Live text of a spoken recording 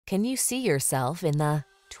Can you see yourself in the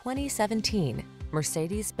 2017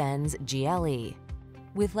 Mercedes-Benz GLE?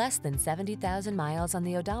 With less than 70,000 miles on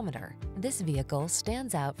the odometer, this vehicle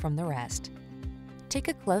stands out from the rest. Take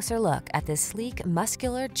a closer look at this sleek,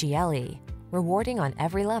 muscular GLE. Rewarding on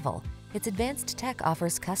every level, its advanced tech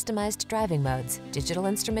offers customized driving modes, digital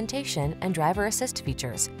instrumentation, and driver assist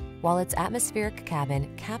features, while its atmospheric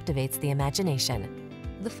cabin captivates the imagination.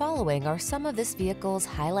 The following are some of this vehicle's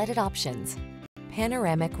highlighted options: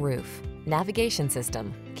 panoramic roof, navigation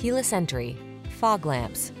system, keyless entry, fog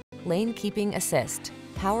lamps, lane keeping assist,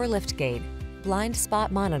 power liftgate, blind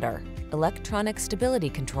spot monitor, electronic stability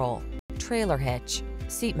control, trailer hitch,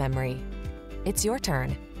 seat memory. It's your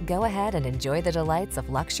turn. Go ahead and enjoy the delights of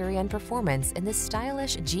luxury and performance in this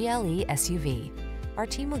stylish GLE SUV. Our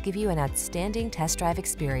team will give you an outstanding test drive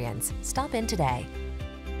experience. Stop in today.